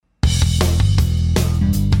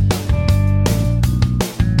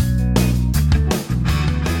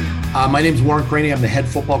My name is Warren Craney. I'm the head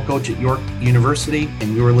football coach at York University,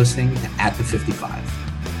 and you're listening to At the 55.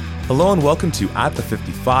 Hello and welcome to At the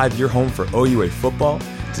 55, your home for OUA football.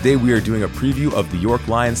 Today we are doing a preview of the York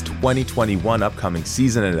Lions 2021 upcoming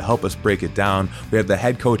season, and to help us break it down, we have the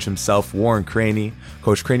head coach himself, Warren Craney.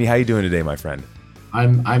 Coach Craney, how are you doing today, my friend?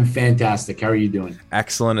 I'm fantastic. How are you doing?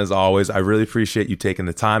 Excellent as always. I really appreciate you taking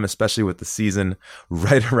the time, especially with the season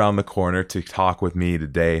right around the corner, to talk with me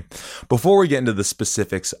today. Before we get into the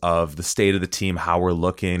specifics of the state of the team, how we're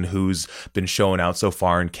looking, who's been showing out so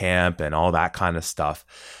far in camp, and all that kind of stuff,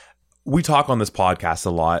 we talk on this podcast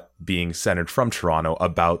a lot, being centered from Toronto,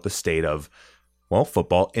 about the state of, well,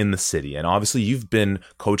 football in the city. And obviously you've been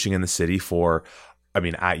coaching in the city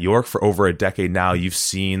at York for over a decade now. You've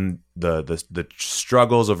seen the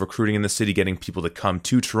struggles of recruiting in the city, getting people to come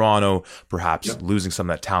to Toronto, perhaps losing some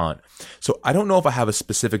of that talent. So I don't know if I have a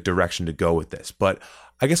specific direction to go with this, but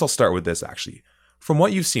I guess I'll start with this actually. From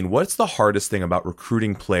what you've seen, what's the hardest thing about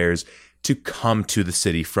recruiting players to come to the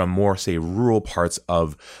city from more, say, rural parts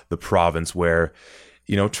of the province where,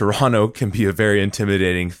 you know, Toronto can be a very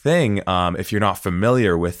intimidating thing if you're not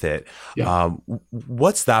familiar with it? Yeah.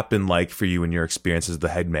 What's that been like for you in your experience as the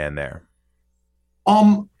head man there?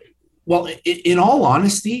 Well, in all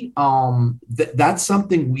honesty, that's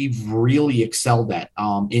something we've really excelled at.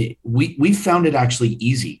 We found it actually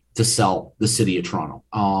easy to sell the city of Toronto.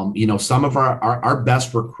 Some of our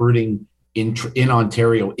best recruiting in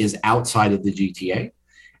Ontario is outside of the GTA.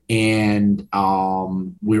 And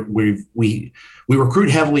we recruit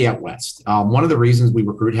heavily out west. One of the reasons we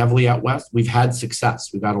recruit heavily out west, we've had success.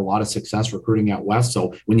 We've had a lot of success recruiting out west.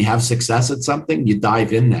 So when you have success at something, you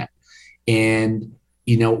dive in that. And,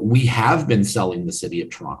 we have been selling the city of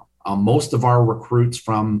Toronto. Most of our recruits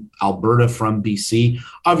from Alberta, from BC,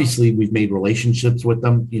 obviously we've made relationships with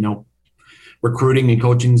them. Recruiting and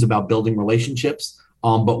coaching is about building relationships,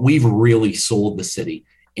 but we've really sold the city.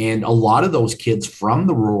 And a lot of those kids from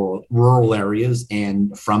the rural areas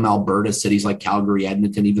and from Alberta, cities like Calgary,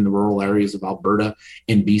 Edmonton, even the rural areas of Alberta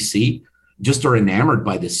and BC, just are enamored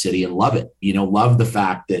by this city and love it. Love the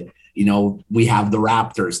fact that, we have the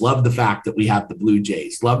Raptors, love the fact that we have the Blue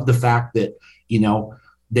Jays, love the fact that,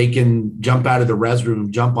 they can jump out of the restroom,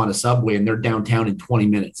 jump on a subway, and they're downtown in 20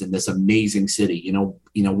 minutes in this amazing city, one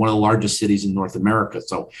of the largest cities in North America.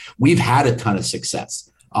 So we've had a ton of success.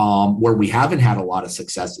 Where we haven't had a lot of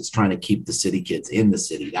success is trying to keep the city kids in the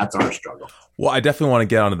city. That's our struggle. Well, I definitely want to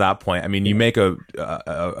get onto that point. I mean, you make a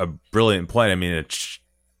brilliant point. I mean, it's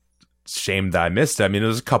shame that I missed it. I mean,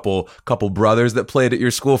 there's a couple brothers that played at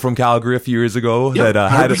your school from Calgary a few years ago that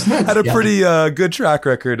had a pretty good track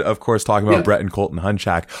record, of course, talking about Brett and Colton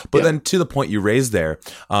Hunchak. But then to the point you raised there,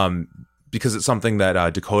 because it's something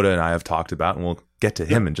that Dakota and I have talked about, and we'll get to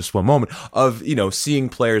him in just one moment, of, seeing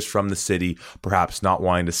players from the city perhaps not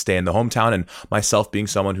wanting to stay in the hometown, and myself being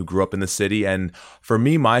someone who grew up in the city. And for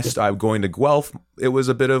me, going to Guelph, it was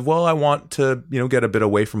a bit of, well, I want to, get a bit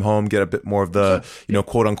away from home, get a bit more of the,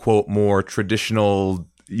 quote unquote, more traditional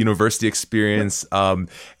university experience.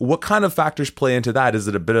 What kind of factors play into that? Is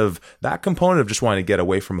it a bit of that component of just wanting to get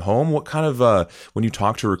away from home? What kind of, when you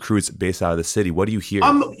talk to recruits based out of the city, what do you hear?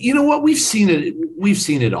 You know what? We've seen it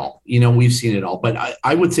all. We've seen it all. But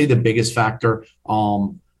I would say the biggest factor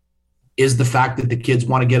is the fact that the kids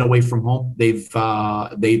want to get away from home. They've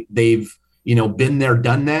been there,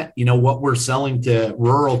 done that. What we're selling to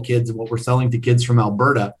rural kids and what we're selling to kids from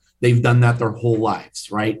Alberta, they've done that their whole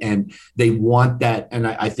lives, right? And they want that, and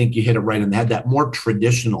I think you hit it right on the head, that more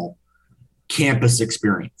traditional campus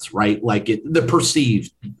experience, right? Like the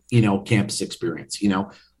perceived, campus experience. You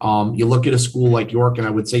look at a school like York, and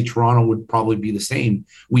I would say Toronto would probably be the same.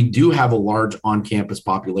 We do have a large on-campus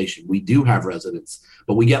population. We do have residents,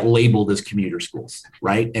 but we get labeled as commuter schools,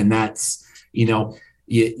 right? And that's,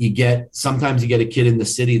 sometimes you get a kid in the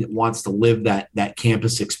city that wants to live that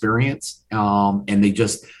campus experience, and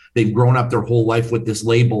they've grown up their whole life with this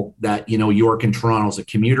label that, York and Toronto is a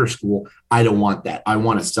commuter school. I don't want that. I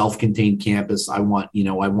want a self-contained campus. I want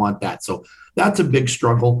that. So that's a big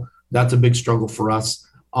struggle. That's a big struggle for us.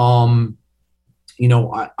 I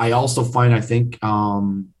also find, I think,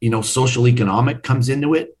 social economic comes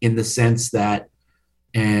into it, in the sense that,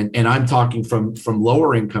 and I'm talking from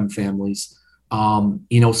lower income families,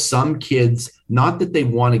 some kids, not that they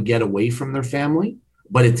want to get away from their family,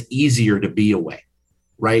 but it's easier to be away.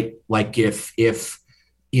 Right? Like if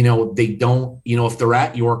they don't, if they're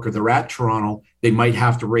at York or they're at Toronto, they might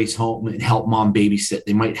have to race home and help mom babysit.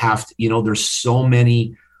 They might have to, there's so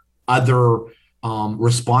many other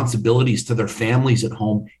responsibilities to their families at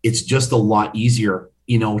home. It's just a lot easier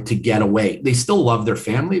to get away. They still love their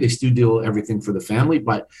family. They still do everything for the family.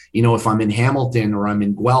 But, if I'm in Hamilton or I'm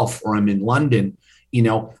in Guelph or I'm in London,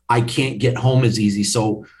 I can't get home as easy.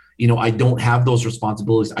 So, I don't have those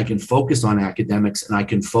responsibilities. I can focus on academics and I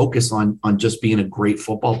can focus on just being a great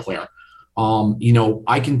football player.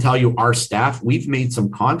 I can tell you our staff, we've made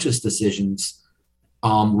some conscious decisions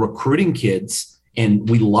recruiting kids, and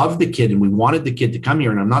we love the kid and we wanted the kid to come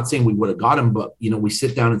here. And I'm not saying we would have got him, but, we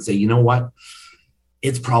sit down and say, you know what?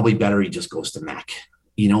 It's probably better he just goes to Mac.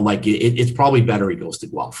 It's probably better he goes to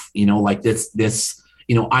Guelph.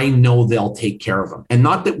 I know they'll take care of him. And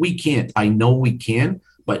not that we can't. I know we can,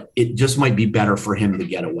 but it just might be better for him to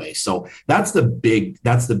get away. So that's the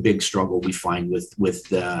big struggle we find with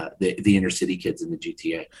the inner city kids in the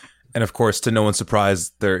GTA. And of course, to no one's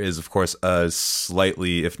surprise, there is, of course, a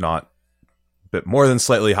slightly, if not bit more than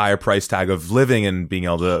slightly higher price tag of living and being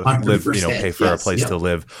able to live, pay for a place to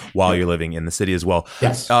live while you're living in the city as well.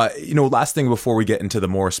 Yes. Last thing before we get into the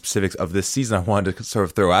more specifics of this season, I wanted to sort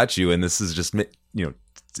of throw at you, and this is just, it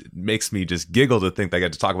makes me just giggle to think that I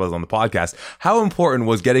get to talk about this on the podcast. How important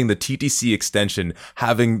was getting the TTC extension,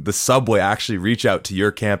 having the subway actually reach out to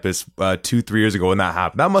your campus 2-3 years ago when that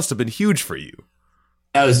happened? That must have been huge for you.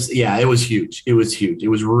 It was huge. It was huge. It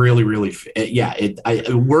was really, really,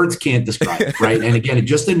 words can't describe it, right? And again,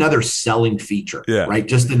 just another selling feature, right?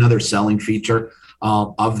 Just another selling feature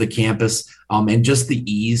of the campus, and just the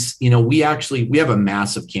ease. We have a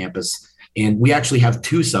massive campus, and we actually have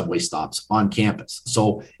 2 subway stops on campus.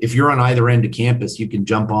 So if you're on either end of campus, you can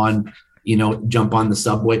jump on the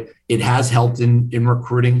subway. It has helped in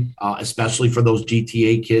recruiting, especially for those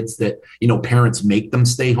GTA kids that, parents make them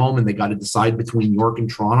stay home and they got to decide between York and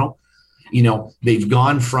Toronto. They've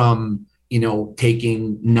gone from,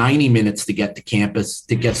 taking 90 minutes to get to campus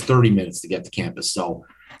to gets 30 minutes to get to campus. So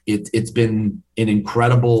it's been an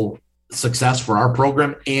incredible success for our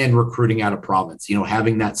program and recruiting out of province,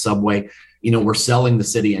 having that subway. We're selling the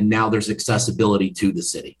city, and now there's accessibility to the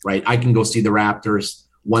city, right? I can go see the Raptors,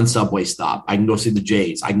 1 subway stop. I can go see the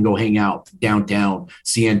Jays. I can go hang out downtown,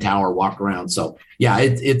 CN Tower, walk around. So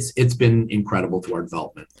it's been incredible to our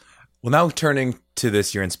development. Well, now turning to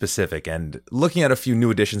this year in specific and looking at a few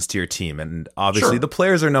new additions to your team, and obviously the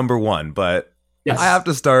players are number one, but yes, I have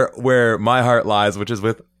to start where my heart lies, which is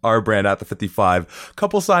with our brand at the 55.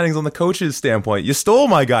 Couple signings on the coach's standpoint. You stole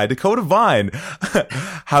my guy, Dakota Vine.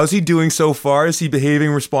 How's he doing so far? Is he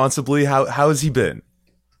behaving responsibly? How has he been?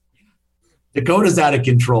 Dakota's out of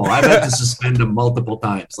control. I've had to suspend him multiple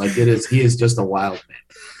times. He is just a wild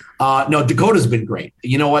man. No, Dakota's been great.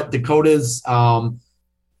 You know what? Dakota's,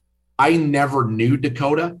 I never knew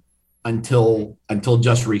Dakota until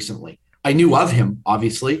just recently. I knew of him,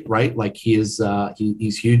 obviously, right? He's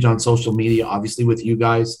huge on social media, obviously with you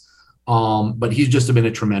guys. But he's just been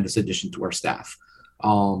a tremendous addition to our staff.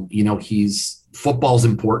 Football's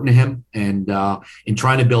important to him, and in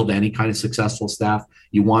trying to build any kind of successful staff,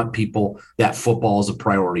 you want people that football is a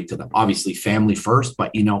priority to them. Obviously family first,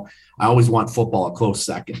 but I always want football a close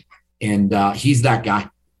second. And he's that guy.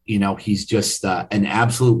 He's just an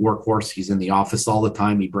absolute workhorse. He's in the office all the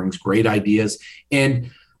time. He brings great ideas.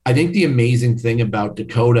 And I think the amazing thing about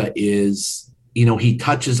Dakota is, he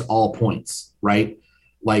touches all points, right?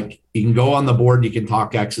 You can go on the board, you can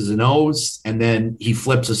talk X's and O's, and then he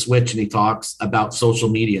flips a switch and he talks about social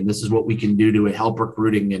media. And this is what we can do to help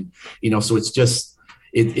recruiting. And, so it's just,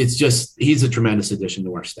 he's a tremendous addition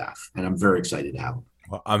to our staff, and I'm very excited to have him.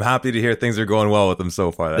 Well, I'm happy to hear things are going well with him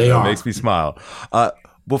so far. That makes me smile.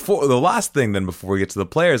 Before the last thing, then before we get to the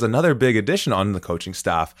players, another big addition on the coaching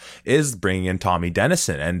staff is bringing in Tommy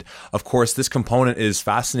Dennison, and of course, this component is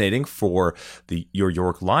fascinating for your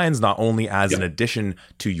York Lions, not only as an addition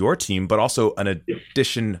to your team, but also an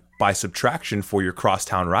addition by subtraction for your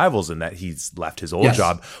crosstown rivals, in that he's left his old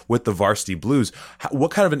job with the Varsity Blues.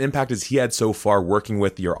 What kind of an impact has he had so far working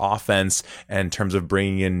with your offense in terms of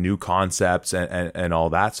bringing in new concepts and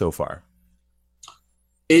all that so far?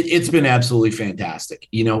 It's been absolutely fantastic.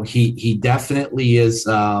 He definitely is,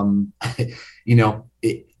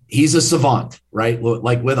 he's a savant, right?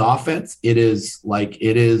 With offense, he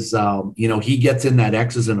gets in that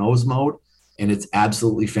X's and O's mode, and it's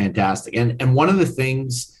absolutely fantastic. And one of the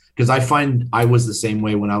things, because I find I was the same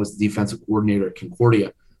way when I was the defensive coordinator at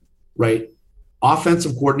Concordia, right?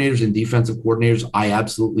 Offensive coordinators and defensive coordinators I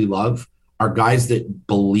absolutely love are guys that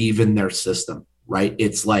believe in their system, right?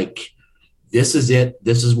 It's this is it.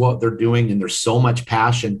 This is what they're doing. And there's so much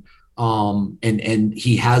passion. And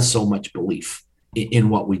he has so much belief in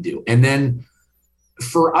what we do. And then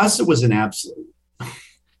for us, it was an absolute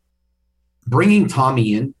bringing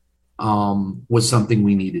Tommy in was something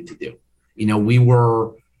we needed to do. We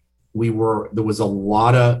were there was a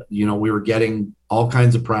lot of, we were getting all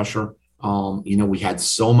kinds of pressure. We had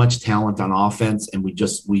so much talent on offense, and we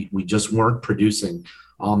just weren't producing.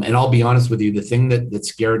 And I'll be honest with you, the thing that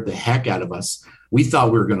scared the heck out of us, we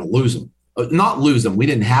thought we were going to lose him. Not lose him. We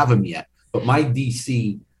didn't have him yet. But my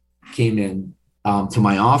DC came in to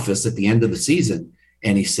my office at the end of the season,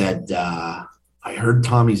 and he said, I heard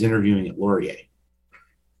Tommy's interviewing at Laurier.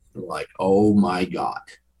 We're like, oh my God.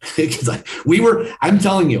 Because I'm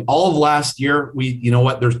telling you, all of last year,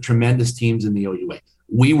 there's tremendous teams in the OUA.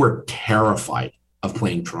 We were terrified of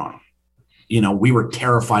playing Toronto. We were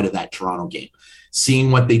terrified of that Toronto game,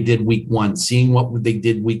 seeing what they did week 1, seeing what they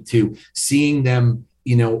did week 2, seeing them,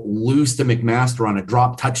 lose to McMaster on a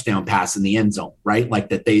drop touchdown pass in the end zone, right? Like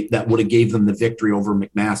that would have gave them the victory over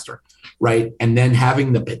McMaster, right? And then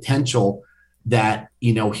having the potential that,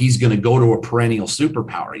 he's going to go to a perennial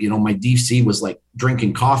superpower. My DC was like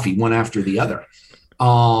drinking coffee one after the other.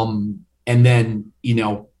 And then,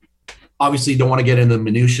 obviously don't want to get into the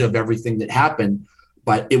minutia of everything that happened,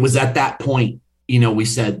 but it was at that point, we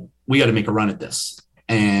said, we got to make a run at this.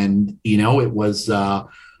 And, it was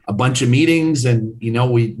a bunch of meetings, and,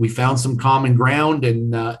 we found some common ground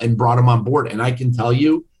and brought him on board. And I can tell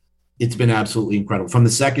you, it's been absolutely incredible. From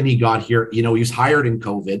the second he got here, he was hired in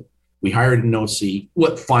COVID. We hired an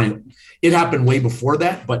OC. Fine. It happened way before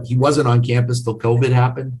that, but he wasn't on campus till COVID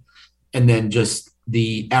happened. And then just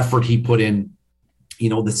the effort he put in,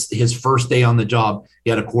 his first day on the job, he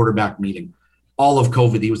had a quarterback meeting. All of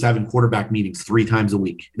COVID, he was having quarterback meetings 3 times a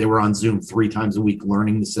week. They were on Zoom 3 times a week,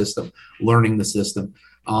 learning the system.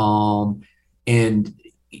 And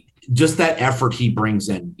just that effort he brings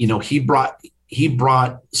in, he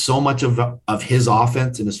brought so much of his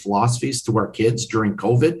offense and his philosophies to our kids during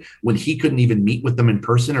COVID, when he couldn't even meet with them in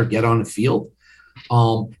person or get on the field.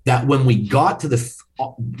 That when we got to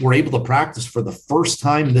we're able to practice for the first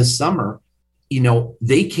time this summer,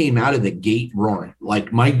 they came out of the gate roaring. Like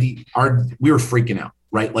we were freaking out,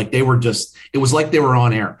 right? Like it was like they were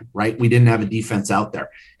on air, right? We didn't have a defense out there.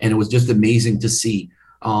 And it was just amazing to see,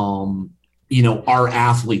 our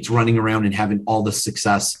athletes running around and having all the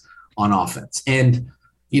success on offense. And,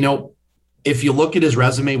 if you look at his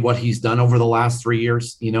resume, what he's done over the last 3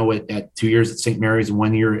 years, at 2 years at St. Mary's and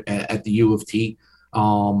 1 year at the U of T,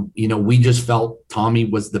 we just felt Tommy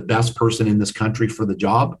was the best person in this country for the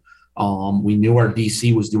job. We knew our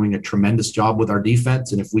DC was doing a tremendous job with our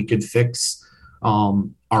defense. And if we could fix our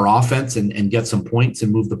offense and get some points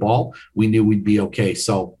and move the ball, we knew we'd be okay.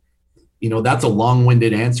 So, that's a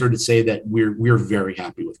long-winded answer to say that we're very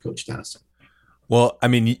happy with Coach Dennison. Well, I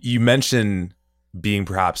mean, you mentioned being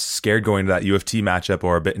perhaps scared going to that U of T matchup,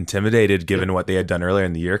 or a bit intimidated given what they had done earlier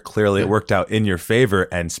in the year. Clearly, it worked out in your favor.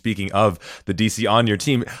 And speaking of the DC on your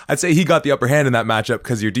team, I'd say he got the upper hand in that matchup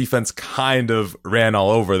because your defense kind of ran all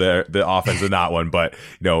over the offense in that one. But,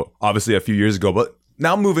 obviously a few years ago. But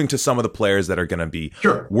now moving to some of the players that are going to be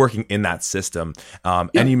working in that system.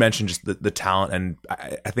 And you mentioned just the talent. And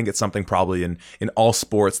I think it's something probably in all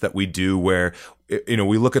sports that we do where,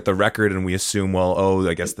 we look at the record and we assume,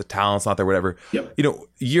 I guess the talent's not there, whatever. Yep.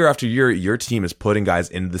 Year after year, your team is putting guys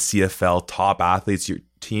into the CFL, top athletes. Your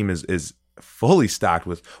team is fully stacked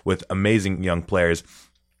with amazing young players.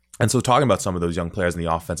 And so talking about some of those young players on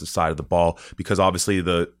the offensive side of the ball, because obviously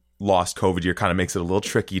the lost COVID year kind of makes it a little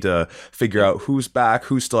tricky to figure out who's back,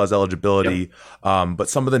 who still has eligibility. Yep. But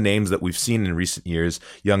some of the names that we've seen in recent years,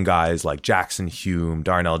 young guys like Jackson Hume,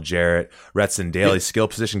 Darnell Jarrett, Retson Daly, skill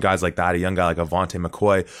position guys like that, a young guy like Avante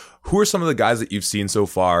McCoy. Who are some of the guys that you've seen so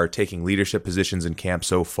far taking leadership positions in camp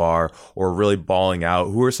so far, or really balling out?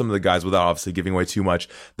 Who are some of the guys, without obviously giving away too much,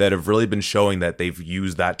 that have really been showing that they've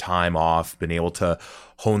used that time off, been able to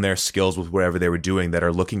hone their skills with whatever they were doing, that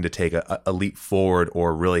are looking to take a leap forward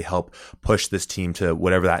or really help push this team to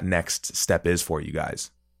whatever that next step is for you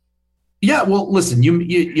guys? Yeah, well, listen,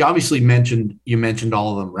 you obviously mentioned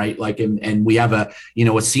all of them, right? Like, and we have a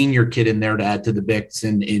senior kid in there to add to the mix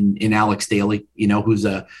in Alex Daly, who's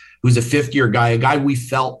a 5th year guy, a guy we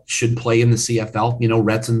felt should play in the CFL.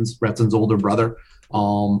 Retson's older brother. He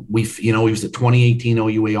was a 2018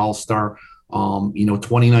 OUA All-Star.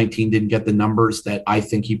 2019 didn't get the numbers that I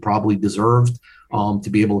think he probably deserved to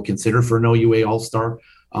be able to consider for an OUA All-Star.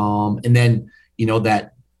 And then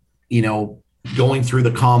going through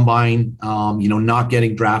the combine, not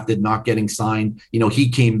getting drafted, not getting signed, he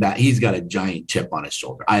came back. He's got a giant chip on his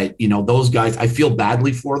shoulder. Those guys, I feel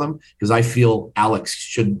badly for them because I feel Alex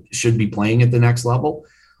should be playing at the next level.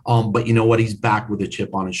 But you know what? He's back with a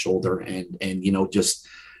chip on his shoulder and just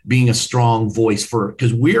being a strong voice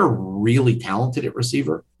because we're really talented at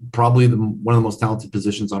receiver, probably one of the most talented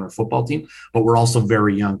positions on our football team, but we're also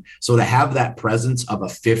very young. So to have that presence of a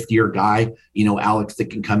fifth-year guy, Alex, that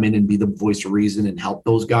can come in and be the voice of reason and help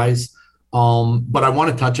those guys. But I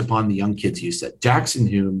want to touch upon the young kids you said. Jackson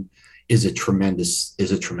Hume is a tremendous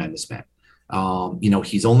man.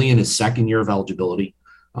 He's only in his second year of eligibility.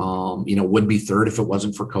 Would be third if it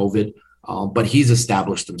wasn't for COVID. But he's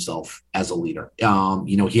established himself as a leader.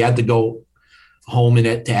 He had to go home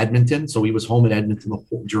to Edmonton. So he was home in Edmonton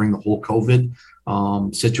during the whole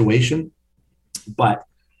COVID situation. But,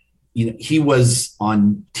 he was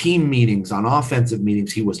on team meetings, on offensive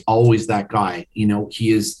meetings. He was always that guy.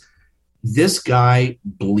 This guy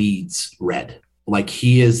bleeds red. Like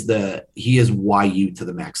he is YU to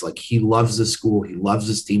the max. Like he loves the school. He loves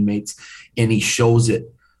his teammates, and he shows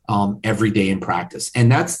it every day in practice.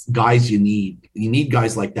 And that's guys you need. You need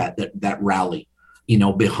guys like that rally,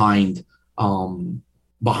 behind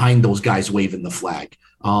those guys waving the flag.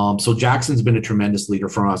 So Jackson's been a tremendous leader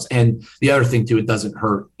for us. And the other thing too, it doesn't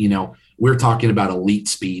hurt, we're talking about elite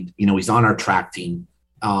speed. He's on our track team.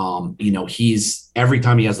 He's every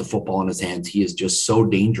time he has the football in his hands, he is just so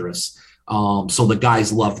dangerous. So the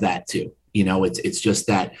guys love that too. It's just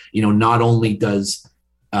that, not only does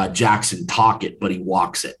Jackson talk it, but he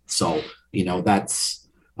walks it. So, that's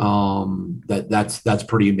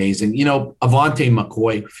pretty amazing. Avante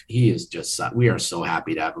McCoy, he is just, we are so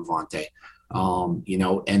happy to have Avante.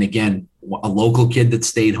 And again, a local kid that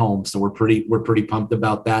stayed home. So we're pretty pumped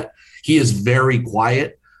about that. He is very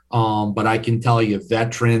quiet. But I can tell you,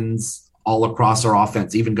 veterans all across our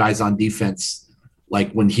offense, even guys on defense,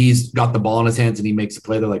 like when he's got the ball in his hands and he makes a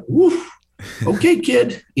play, they're like, woof, okay,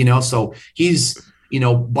 kid. So he's,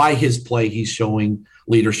 by his play, he's showing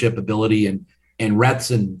leadership ability, and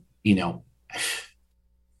Retson,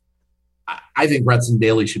 I think Retson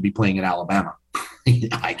Daly should be playing in Alabama.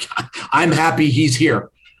 I'm happy he's here.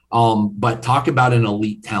 But talk about an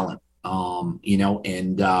elite talent,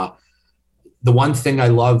 the one thing I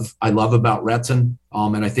love about Retson,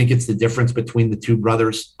 and I think it's the difference between the two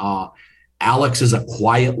brothers. Alex is a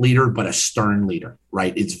quiet leader, but a stern leader,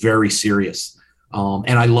 right? It's very serious.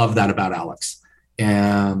 And I love that about Alex.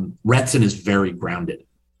 And Retson is very grounded,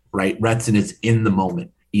 right? Retson is in the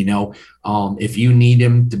moment. If you need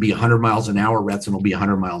him to be 100 miles an hour, Retson will be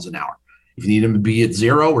 100 miles an hour. If you need him to be at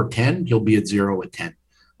 0 or 10, he'll be at 0 or 10.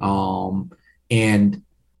 And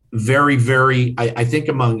very, very, I think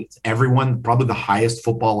among everyone, probably the highest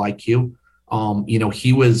football IQ.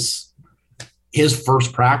 He was his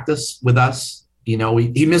first practice with us.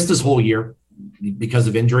 He missed his whole year because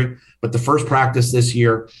of injury, but the first practice this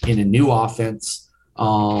year in a new offense,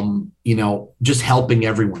 just helping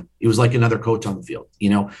everyone. It was like another coach on the field,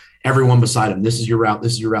 everyone beside him. This is your route.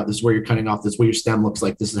 This is your route. This is where you're cutting off. This is what your stem looks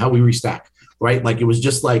like. This is how we restack, right? Like it was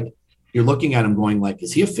just like, you're looking at him going like,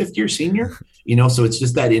 is he a fifth-year senior? So it's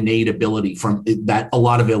just that innate ability from that a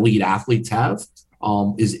lot of elite athletes have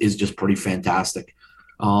is just pretty fantastic.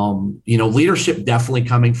 Leadership definitely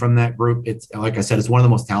coming from that group. It's like I said, it's one of the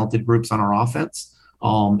most talented groups on our offense.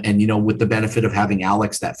 And with the benefit of having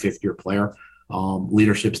Alex, that fifth-year player,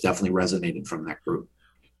 leadership's definitely resonating from that group.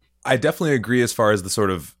 I definitely agree as far as the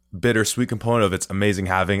sort of bittersweet component of it's amazing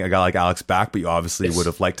having a guy like Alex back, but you obviously would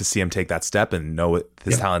have liked to see him take that step and know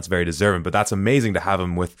his talent's very deserving. But that's amazing to have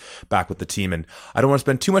him back with the team. And I don't want to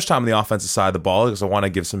spend too much time on the offensive side of the ball because I want to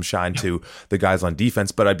give some shine to the guys on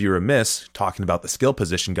defense, but I'd be remiss talking about the skill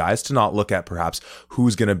position guys to not look at perhaps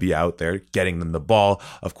who's going to be out there getting them the ball.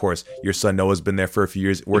 Of course, your son Noah's been there for a few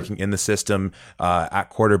years working in the system at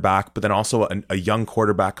quarterback, but then also a young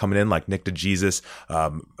quarterback coming in like Nick DeJesus,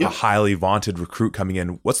 a highly vaunted recruit coming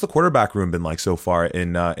in. What's the quarterback room been like so far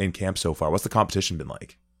in camp so far? What's the competition been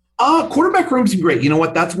like? Quarterback room's been great. You know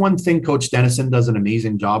what? That's one thing Coach Dennison does an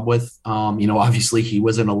amazing job with. Obviously he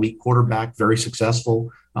was an elite quarterback, very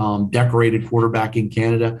successful, decorated quarterback in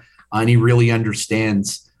Canada. And he really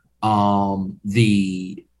understands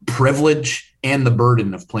the privilege and the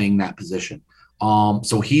burden of playing that position.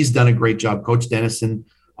 So he's done a great job. Coach Dennison,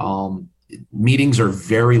 meetings are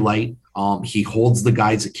very light. He holds the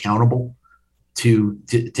guys accountable to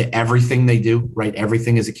everything they do, right?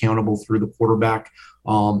 Everything is accountable through the quarterback.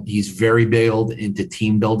 He's very big into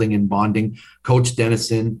team building and bonding. Coach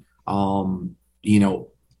Dennison,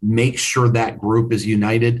 make sure that group is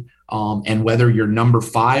united. And whether you're number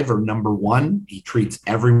 5 or number 1, he treats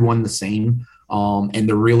everyone the same. And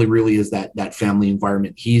there really, really is that family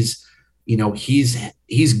environment. He's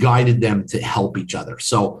guided them to help each other.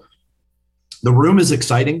 So The room is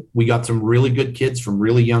exciting. We got some really good kids, from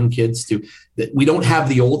really young kids to that. We don't have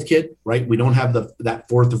the old kid, right? We don't have that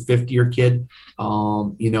fourth or fifth year kid.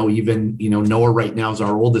 Even Noah right now is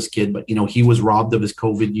our oldest kid, but he was robbed of his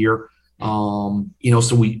COVID year.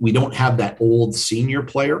 So we don't have that old senior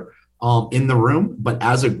player in the room, but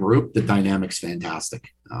as a group, the dynamic's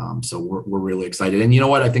fantastic. So we're really excited. And you know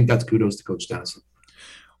what? I think that's kudos to Coach Dennison.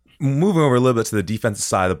 Moving over a little bit to the defensive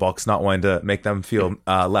side of the ball, 'cause not wanting to make them feel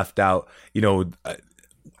left out,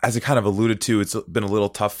 as it kind of alluded to, it's been a little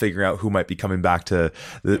tough figuring out who might be coming back to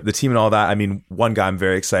the team and all that. I mean, one guy I'm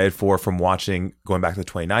very excited for from watching going back to the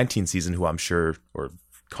 2019 season, who I'm sure or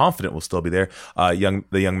confident will still be there, the young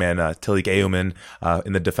man Talik Ayuman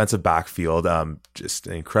in the defensive backfield. Just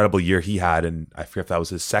an incredible year he had, and I forget if that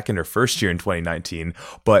was his second or first year in 2019.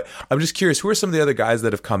 But I'm just curious, who are some of the other guys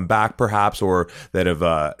that have come back, perhaps, or that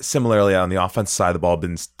have similarly on the offensive side of the ball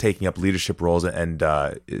been taking up leadership roles and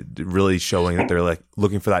really showing that they're like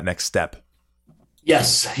looking for that next step?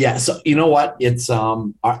 Yes, yeah. So you know what? It's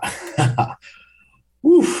I'm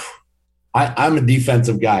a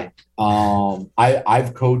defensive guy.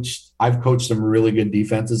 I've coached some really good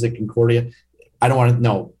defenses at Concordia. I'm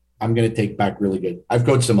going to take back really good. I've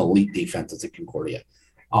coached some elite defenses at Concordia.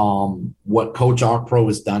 What Coach Okpro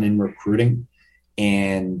has done in recruiting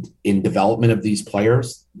and in development of these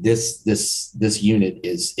players, this unit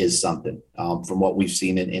is something from what we've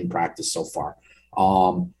seen in practice so far.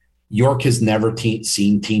 York has never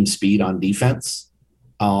seen team speed on defense.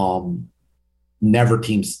 Never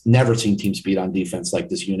seen team speed on defense like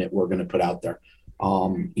this unit we're going to put out there.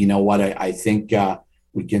 You know what? I think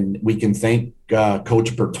we can thank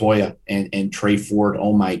Coach Bertoya and Trey Ford.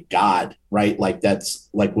 Oh my God, right? Like that's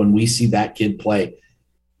like when we see that kid play,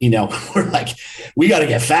 we're like, we got to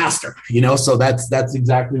get faster, So that's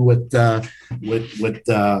exactly what Coach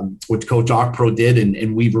Okpro did,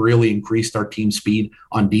 and we've really increased our team speed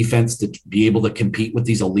on defense to be able to compete with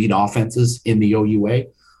these elite offenses in the OUA.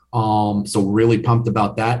 So really pumped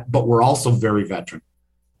about that, but we're also very veteran.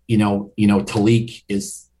 Talik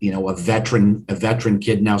is, a veteran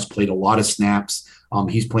kid now, has played a lot of snaps.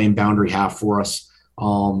 He's playing boundary half for us.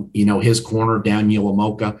 His corner, Daniel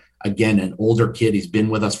Amoka, again, an older kid. He's been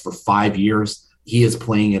with us for 5 years. He is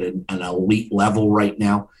playing at an elite level right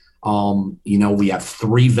now. We have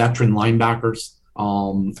 3 veteran linebackers.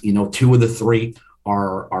 2 of the 3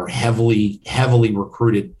 are heavily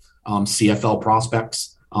recruited CFL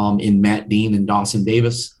prospects. In Matt Dean and Dawson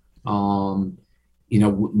Davis.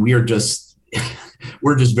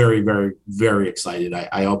 We're just very, very, very excited.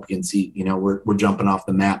 I hope you can see, we're jumping off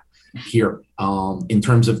the map here in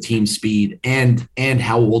terms of team speed and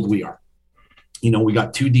how old we are. We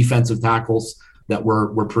got 2 defensive tackles that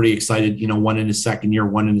we're pretty excited, one in his second year,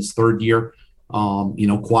 one in his third year.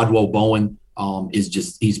 Quadwo Bowen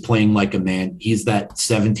he's playing like a man. He's that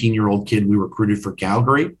 17-year-old kid we recruited for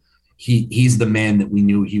Calgary. He's the man that we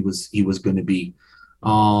knew he was going to be.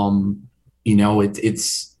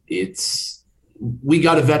 We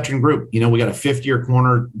got a veteran group. We got a 5th-year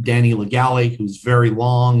corner, Danny Legale, who's very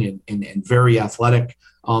long and very athletic.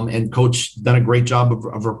 And Coach done a great job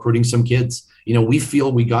of recruiting some kids. We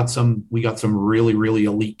feel we got some really, really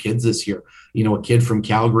elite kids this year. A kid from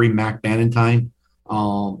Calgary, Mac Bannatyne,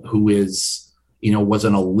 who is, was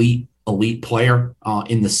an elite player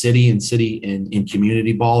in the city in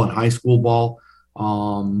community ball and high school ball.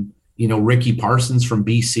 Ricky Parsons from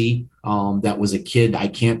BC, that was a kid. I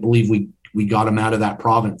can't believe we got him out of that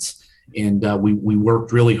province, and we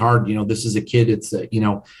worked really hard. This is a kid. It's a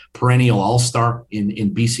perennial all-star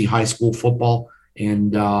in BC high school football,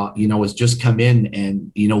 and has just come in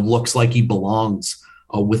and looks like he belongs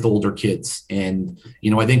with older kids. And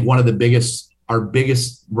I think one of our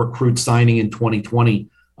biggest recruit signing in 2020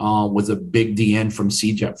 was a big DN from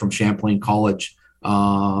CJEP from Champlain College,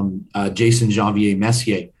 Jason Janvier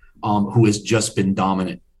Messier, who has just been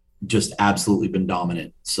dominant, just absolutely been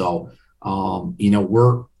dominant. So,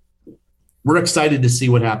 we're excited to see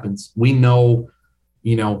what happens. We know,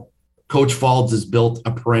 Coach Faulds has built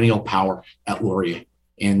a perennial power at Laurier,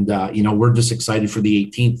 and we're just excited for the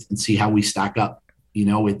 18th and see how we stack up.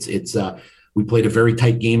 We played a very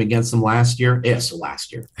tight game against them last year.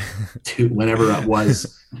 Whenever it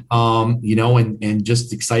was, and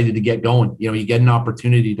just excited to get going. You get an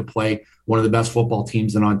opportunity to play one of the best football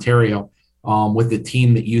teams in Ontario with a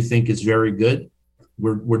team that you think is very good.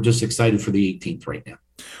 We're just excited for the 18th right now.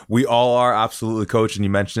 We all are, absolutely, Coach. And you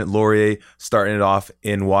mentioned it, Laurier starting it off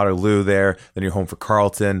in Waterloo there. Then you're home for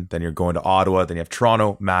Carleton. Then you're going to Ottawa. Then you have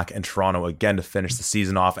Toronto, Mac, and Toronto again to finish the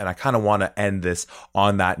season off. And I kind of want to end this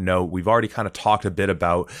on that note. We've already kind of talked a bit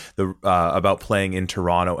about about playing in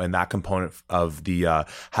Toronto and that component of the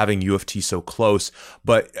having U of T so close.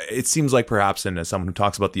 But it seems like perhaps, and as someone who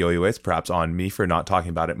talks about the OUA, it's perhaps on me for not talking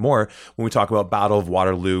about it more. When we talk about Battle of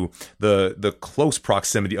Waterloo, the close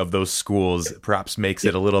proximity of those schools perhaps makes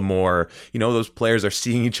it a little more, those players are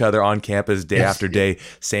seeing each other on campus day after day.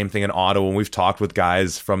 Same thing in Ottawa. When we've talked with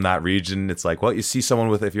guys from that region, it's like, well, you see someone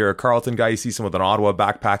with, if you're a Carleton guy, you see someone with an Ottawa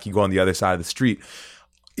backpack, you go on the other side of the street.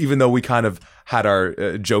 Even though we kind of had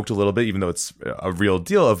our joked a little bit, even though it's a real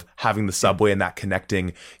deal of having the subway and that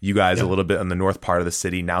connecting you guys a little bit in the north part of the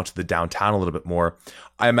city now to the downtown a little bit more.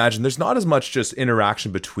 I imagine there's not as much just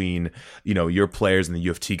interaction between, your players and the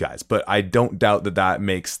U of T guys, but I don't doubt that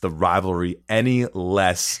makes the rivalry any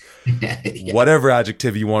less, whatever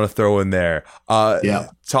adjective you want to throw in there.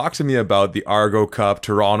 Talk to me about the Argo Cup,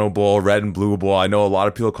 Toronto Bowl, Red and Blue Bowl. I know a lot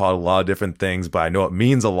of people call it a lot of different things, but I know it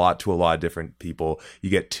means a lot to a lot of different people. You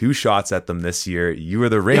get 2 shots at them this year. You were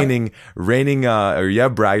the reigning, or you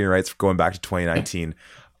have bragging rights for going back to 2019.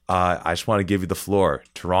 I just want to give you the floor.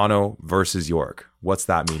 Toronto versus York. What's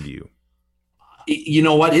that mean to you? You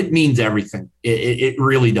know what? It means everything. It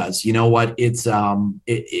really does. You know what? It's the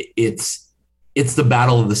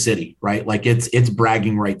battle of the city, right? Like it's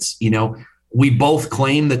bragging rights. We both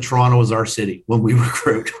claim that Toronto is our city when we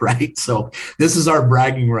recruit, right? So this is our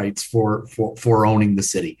bragging rights for owning the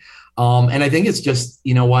city. And I think it's just,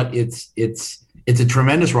 it's a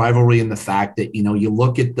tremendous rivalry in the fact that, you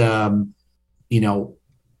look at the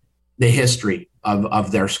history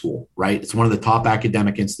of their school, right? It's one of the top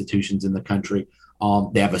academic institutions in the country.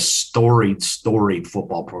 They have a storied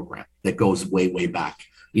football program that goes way, way back.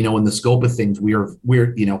 In the scope of things, we've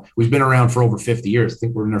been around for over 50 years. I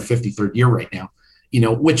think we're in our 53rd year right now,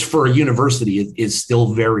 which for a university is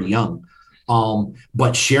still very young.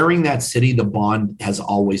 But sharing that city, the bond has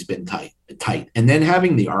always been tight. And then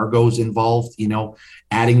having the Argos involved,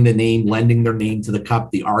 adding the name, lending their name to the cup,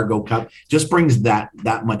 the Argo Cup, just brings that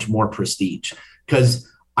much more prestige. Because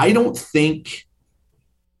I don't think,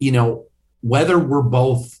 whether we're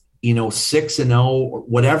both, 6-0 or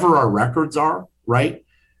whatever our records are, right?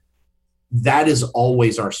 That is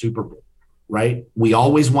always our Super Bowl, right? We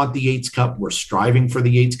always want the Yates Cup. We're striving for the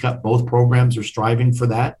Yates Cup. Both programs are striving for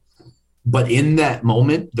that. But in that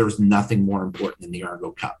moment, there's nothing more important than the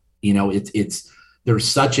Argo Cup. There's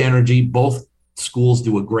such energy. Both schools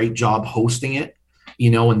do a great job hosting it,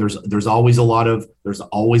 and there's always a lot of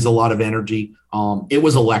energy. It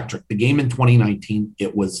was electric. The game in 2019,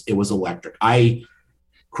 it was electric. I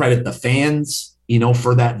credit the fans,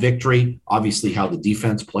 for that victory. Obviously, how the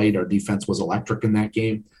defense played. Our defense was electric in that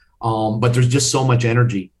game. But there's just so much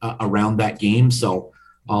energy around that game. So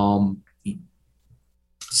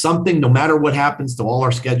something, no matter what happens to all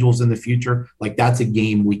our schedules in the future, like that's a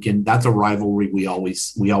game that's a rivalry we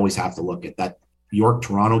always have to look at. That York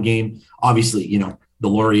Toronto game, obviously, the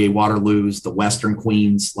Laurier Waterloos, the Western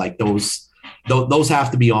Queens, like those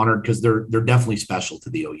have to be honored because they're definitely special to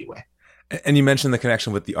the OUA. And you mentioned the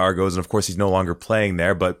connection with the Argos, and of course he's no longer playing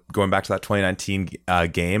there. But going back to that 2019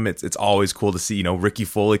 game, it's always cool to see Ricky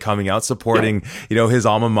Foley coming out supporting his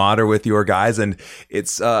alma mater with your guys, and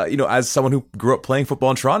it's as someone who grew up playing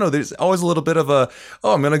football in Toronto, there's always a little bit of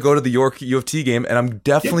I'm going to go to the York U of T game, and I'm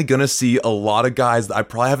definitely going to see a lot of guys that I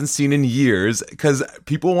probably haven't seen in years because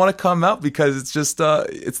people want to come out because it's just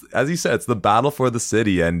it's, as you said, it's the battle for the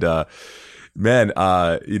city. And man,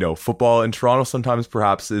 football in Toronto sometimes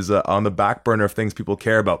perhaps is on the back burner of things people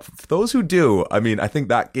care about. For those who do, I think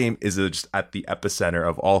that game is just at the epicenter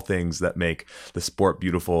of all things that make the sport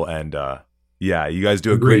beautiful. And you guys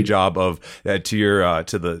do a great job of to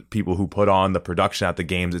the people who put on the production at the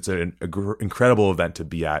games. It's an incredible event to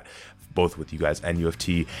be at, both with you guys and U of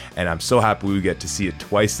T, and I'm so happy we get to see it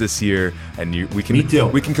twice this year. And we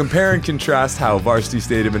can compare and contrast how Varsity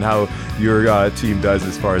Stadium and how your team does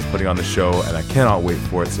as far as putting on the show, and I cannot wait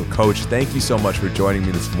for it. So Coach, thank you so much for joining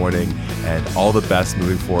me this morning, and all the best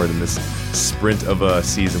moving forward in this sprint of a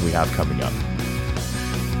season we have coming up.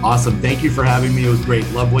 Awesome. Thank you for having me. It was great.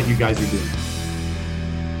 Love what you guys are doing.